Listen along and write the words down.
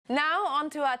Now on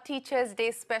to our Teachers'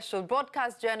 Day special.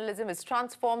 Broadcast journalism is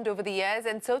transformed over the years,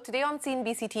 and so today on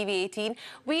CNBC TV 18,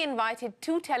 we invited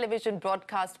two television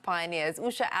broadcast pioneers,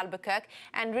 Usha Albuquerque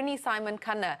and Rini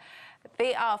Khanna.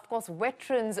 They are, of course,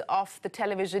 veterans of the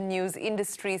television news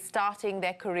industry, starting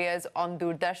their careers on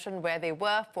Doordarshan, where they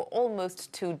were for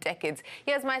almost 2 decades.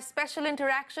 Here's my special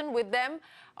interaction with them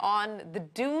on the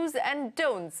do's and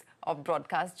don'ts of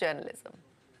broadcast journalism.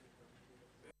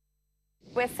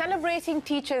 We're celebrating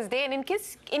Teachers' Day, and in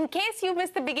case you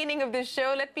missed the beginning of this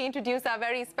show, let me introduce our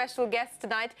very special guests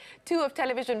tonight, two of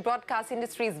television broadcast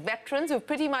industry's veterans who've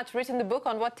pretty much written the book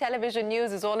on what television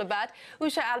news is all about.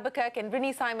 Usha Albuquerque and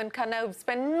Rini Khanna, who've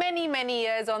spent many, many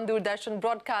years on Doordarshan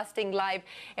broadcasting live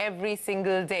every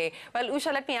single day. Well,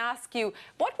 Usha, let me ask you,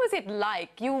 what was it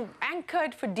like? You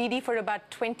anchored for DD for about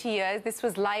 20 years. This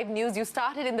was live news. You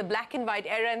started in the black and white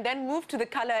era and then moved to the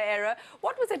color era.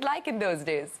 What was it like in those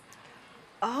days?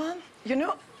 You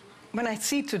know, when I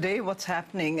see today what's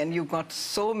happening, and you've got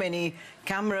so many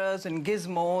cameras and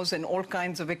gizmos and all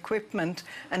kinds of equipment,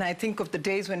 and I think of the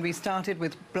days when we started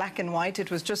with black and white, it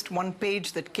was just one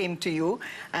page that came to you,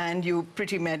 and you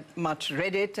pretty much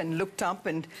read it and looked up,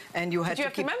 and you had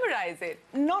to memorize it?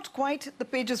 Not quite. The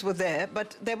pages were there,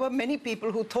 but there were many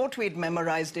people who thought we'd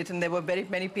memorized it, and there were very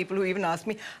many people who even asked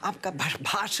me, "Aapka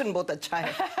bhashan bahut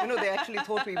acha hai." You know, they actually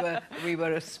thought we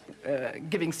were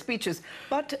giving speeches.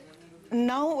 But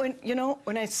now,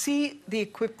 when I see the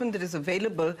equipment that is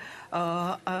available,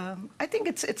 I think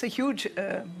it's a huge,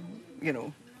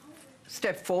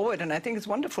 step forward, and I think it's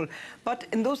wonderful. But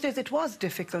in those days, it was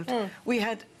difficult. We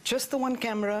had just the one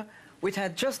camera. We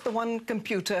had just the one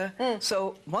computer.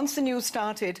 So once the news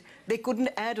started, they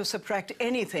couldn't add or subtract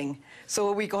anything.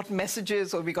 So we got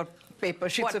messages, or we got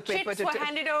sheets of paper. Chits were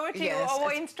handed over to you, or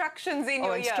were instructions in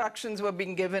your ear? Instructions were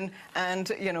being given,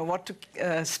 and what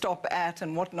to stop at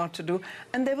and what not to do.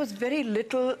 And there was very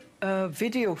little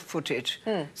video footage.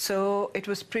 So it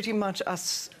was pretty much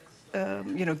us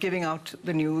giving out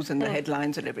the news and the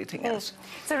headlines and everything else.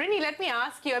 So, Rini, let me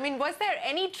ask you, I mean, was there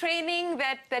any training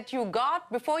that you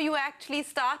got before you actually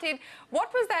started?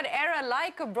 What was that era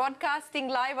like of broadcasting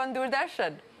live on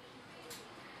Doordarshan?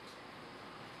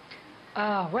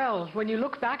 Well, when you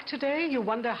look back today, you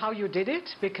wonder how you did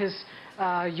it, because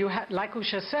you had, like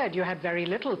Usha said, you had very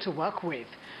little to work with.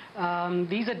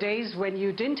 These are days when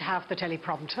you didn't have the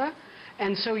teleprompter,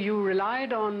 and so you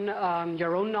relied on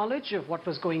your own knowledge of what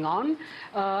was going on,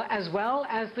 as well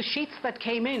as the sheets that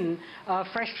came in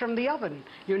fresh from the oven.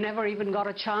 You never even got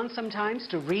a chance sometimes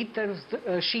to read those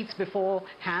sheets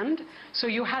beforehand, so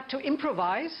you had to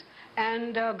improvise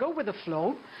and go with the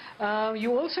flow.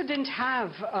 You also didn't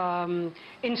have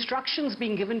instructions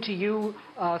being given to you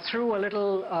through a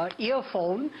little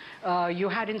earphone. You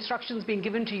had instructions being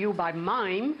given to you by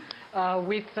mime,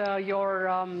 with your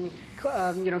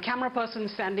camera person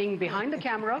standing behind the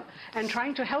camera and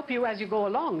trying to help you as you go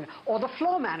along. Or the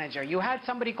floor manager. You had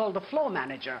somebody called the floor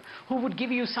manager who would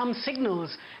give you some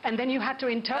signals, and then you had to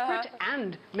interpret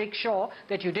and make sure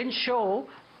that you didn't show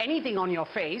anything on your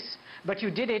face, but you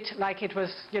did it like it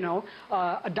was,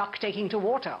 a duck taking to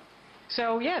water.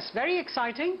 So yes, very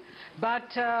exciting, but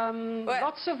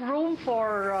lots of room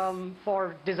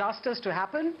for disasters to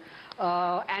happen.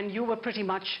 And you were pretty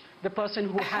much the person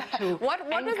who had to what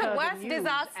was the worst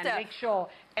disaster? And make sure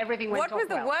everything went off well. What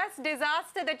was the worst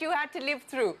disaster that you had to live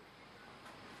through?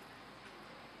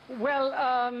 Well,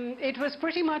 it was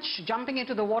pretty much jumping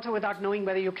into the water without knowing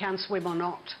whether you can swim or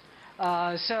not.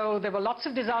 So there were lots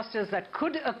of disasters that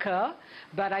could occur,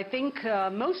 but I think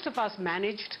most of us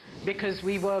managed because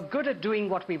we were good at doing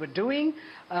what we were doing.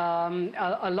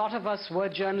 A lot of us were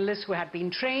journalists who had been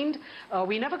trained.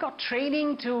 We never got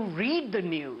training to read the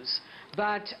news,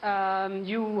 but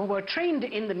you were trained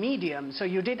in the medium, so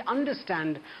you did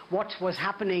understand what was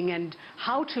happening and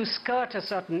how to skirt a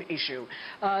certain issue.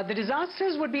 The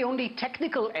disasters would be only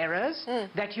technical errors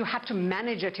that you had to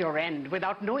manage at your end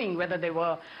without knowing whether they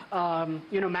were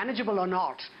manageable or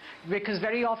not. Because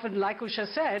very often, like Usha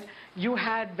said, you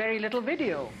had very little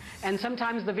video. And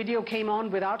sometimes the video came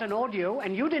on without an audio,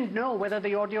 and you didn't know whether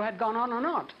the audio had gone on or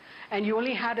not. And you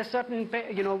only had a certain,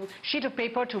 sheet of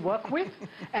paper to work with,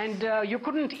 and you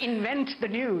couldn't invent the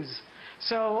news.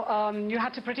 So you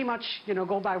had to pretty much,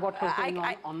 go by what was going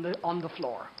on the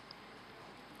floor.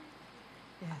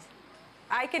 Yes.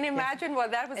 I can imagine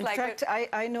what that was like. In fact,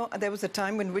 I know there was a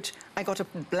time in which I got a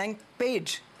blank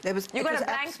page There was, You got a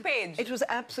blank page. It was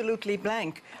absolutely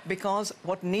blank because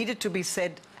what needed to be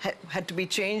said had to be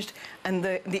changed, and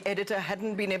the editor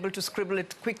hadn't been able to scribble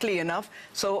it quickly enough.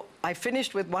 So I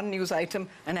finished with one news item,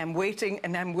 and I'm waiting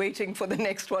for the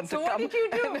next one to come. So what did you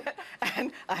do?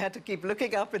 And I had to keep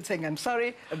looking up and saying, I'm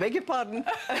sorry, I beg your pardon,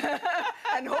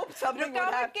 and hope something would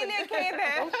happen.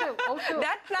 Also,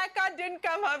 that placard didn't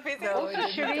come up, is it? No, also,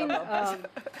 Shereen,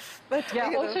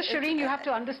 Shereen, you have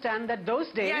to understand that those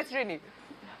days... Yes, Rini.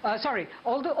 Sorry.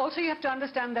 Also, you have to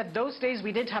understand that those days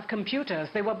we didn't have computers.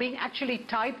 They were being actually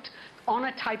typed on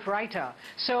a typewriter.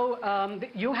 So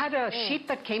you had a sheet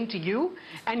that came to you,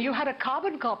 and you had a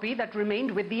carbon copy that remained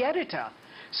with the editor.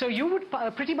 So you would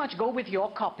pretty much go with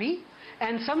your copy,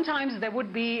 and sometimes there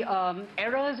would be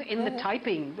errors in the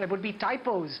typing. There would be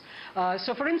typos.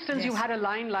 So for instance, you had a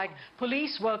line like,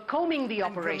 police were combing the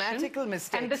operation, grammatical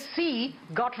mistakes. and the C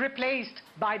got replaced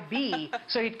by B.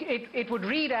 So it would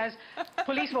read as,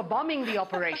 police were bombing the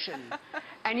operation.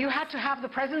 And you had to have the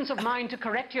presence of mind to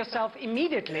correct yourself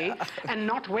immediately and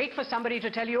not wait for somebody to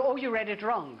tell you, oh, you read it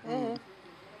wrong.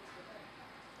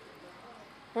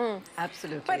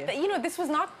 Absolutely. But, you know, this was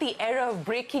not the era of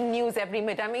breaking news every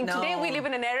minute. I mean, No. today we live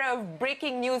in an era of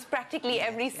breaking news practically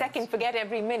every second, forget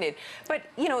every minute. But,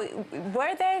 you know,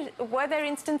 were there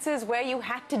instances where you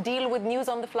had to deal with news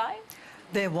on the fly?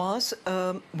 There was,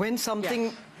 when something...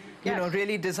 Yes. You know,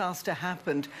 really disaster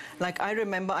happened. Like, I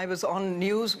remember I was on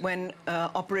news when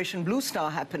Operation Blue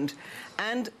Star happened.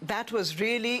 And that was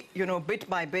really, you know, bit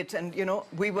by bit. And, you know,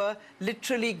 we were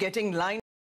literally getting line.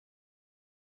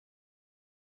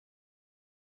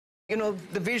 You know,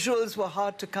 the visuals were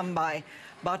hard to come by.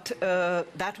 But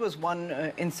that was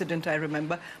one incident I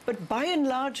remember. But by and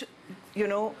large, you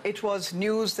know, it was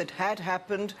news that had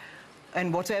happened.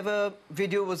 And whatever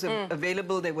video was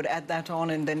available, they would add that on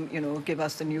and then, you know, give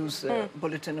us the news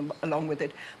bulletin along with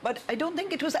it. But I don't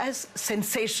think it was as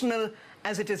sensational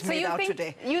as it is made out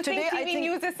today. You Today, think TV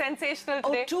news is sensational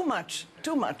today? Oh, too much,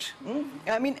 too much.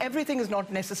 I mean, everything is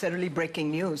not necessarily breaking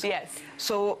news. Yes.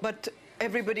 So, but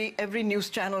every news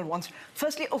channel wants...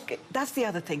 Firstly, okay, that's the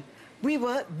other thing. We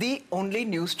were the only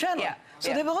news channel. Yeah.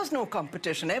 So there was no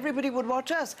competition. Everybody would watch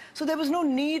us. So there was no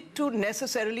need to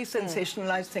necessarily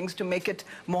sensationalize things to make it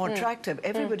more attractive.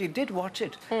 Everybody did watch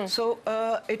it. So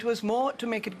it was more to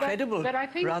make it credible but I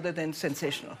think... rather than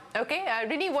sensational. Okay,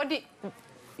 Rini, what do you...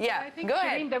 Yeah, I think, go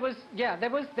Shereen,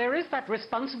 ahead. there is that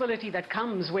responsibility that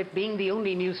comes with being the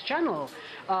only news channel.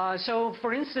 So,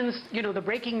 for instance, you know, the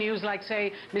breaking news like,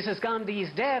 say, Mrs. Gandhi's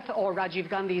death or Rajiv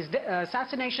Gandhi's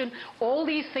assassination, all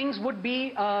these things would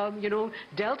be, you know,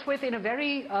 dealt with in a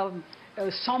very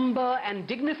somber and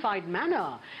dignified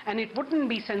manner, and it wouldn't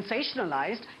be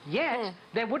sensationalized, yet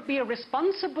there would be a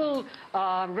responsible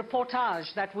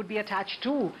reportage that would be attached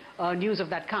to news of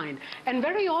that kind. And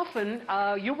very often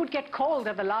you would get called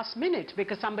at the last minute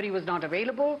because somebody was not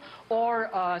available or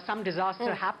some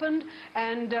disaster happened,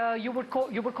 and you were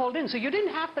called in. So you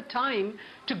didn't have the time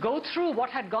to go through what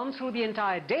had gone through the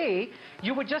entire day.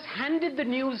 You were just handed the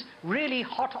news really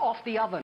hot off the oven.